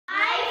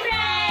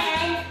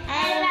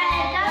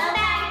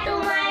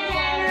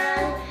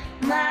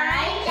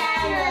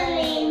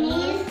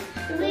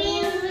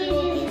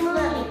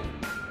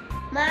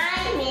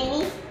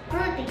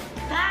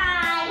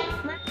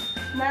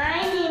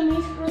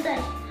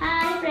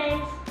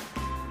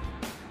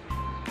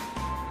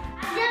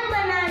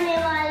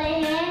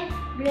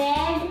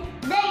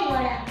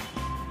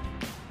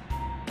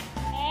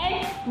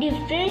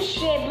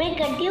Shape में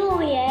कटी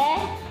हुई है,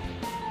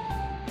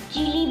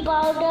 chilli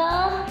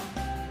powder,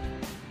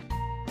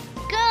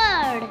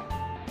 curd,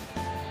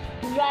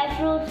 dry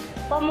fruits,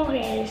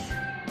 pomegranates,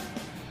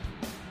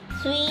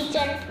 sweet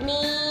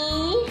चटनी,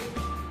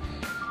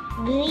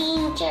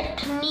 ग्रीन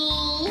चटनी,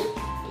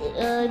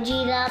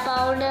 जीरा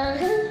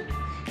powder,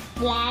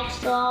 black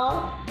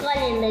salt,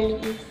 coriander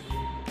leaves.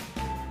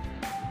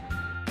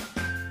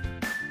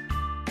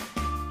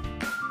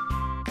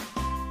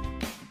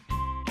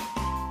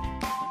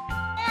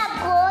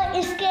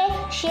 इसके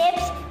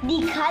शेप्स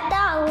दिखाता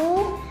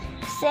हूँ।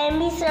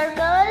 Semi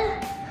circle,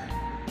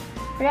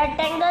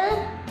 rectangle,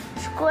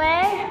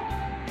 square,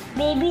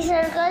 baby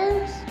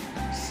circle,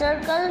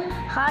 circle,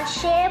 heart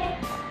shape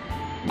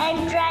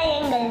and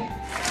triangle.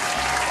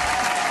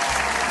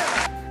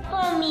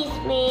 हम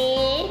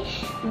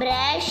इसमें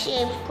ब्रैश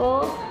शेप को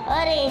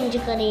अरेंज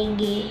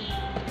करेंगे।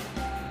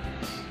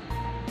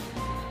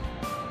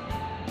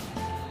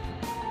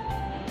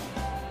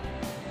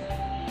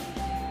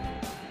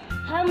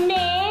 हमने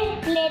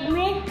प्लेट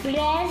में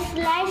ब्रेड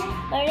स्लाइस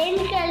अरेंज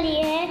कर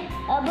लिए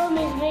हैं। अब हम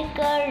इसमें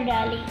कर्ड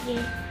डालेंगे।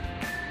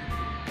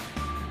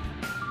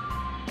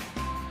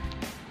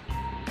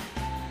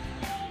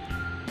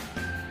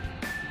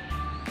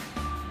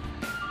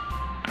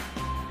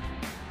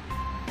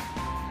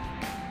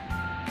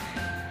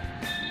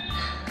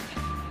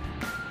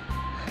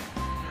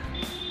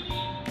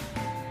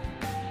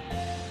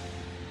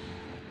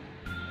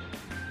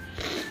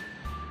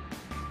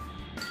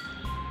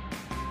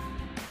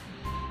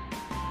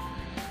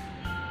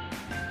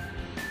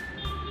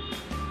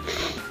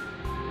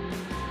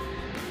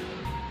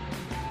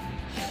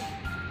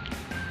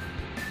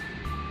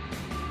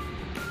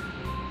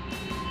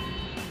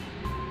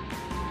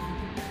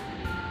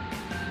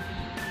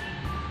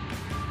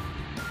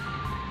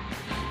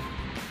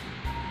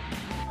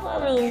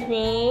 हम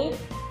इसमें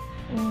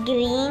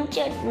ग्रीन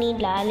चटनी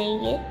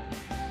डालेंगे।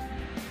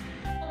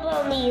 अब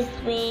हम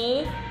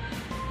इसमें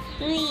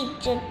स्वीट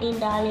चटनी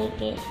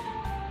डालेंगे।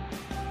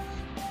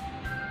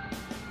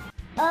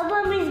 अब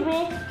हम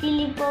इसमें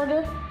चिली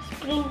पाउडर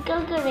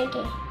स्प्रिंकल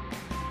करेंगे।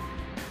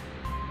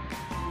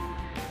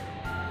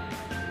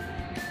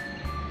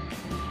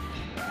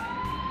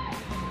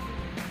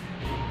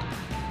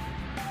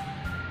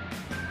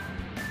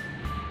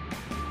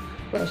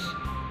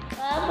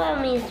 अब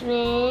हम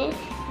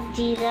इसमें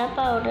जीरा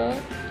पाउडर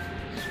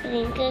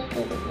स्प्रिंकल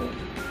करेंगे।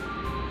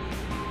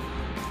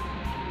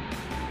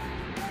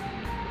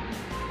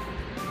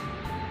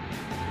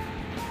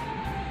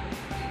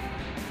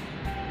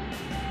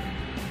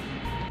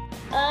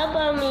 अब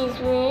हम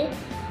इसमें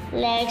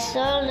ब्लैक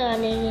सॉल्ट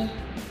डालेंगे।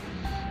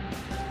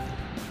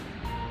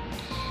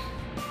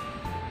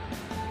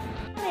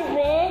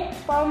 इसमें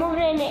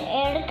पोमेग्रेनेट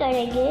ऐड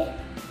करेंगे।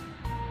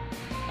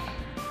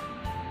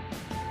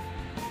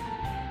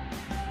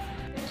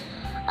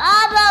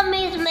 अब हम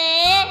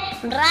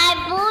इसमें ड्राई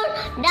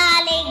फ्रूट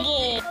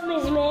डालेंगे। हम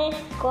इसमें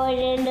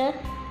कोरिएंडर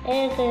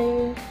ऐड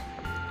करेंगे।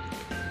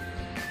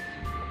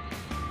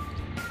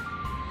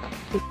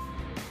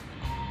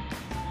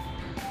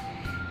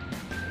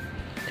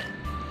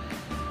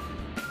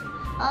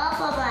 अब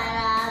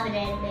हमारा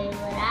ब्रेड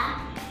पकौड़ा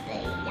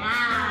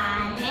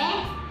तैयार है।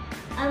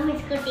 हम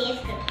इसको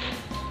टेस्ट करते हैं।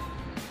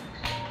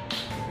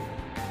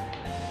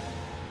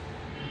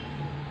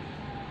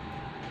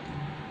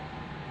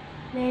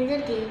 मैं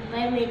तो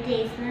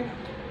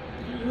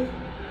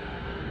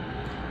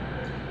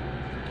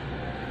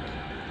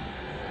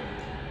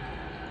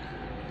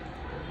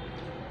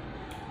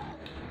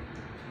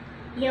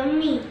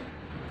यम्मी।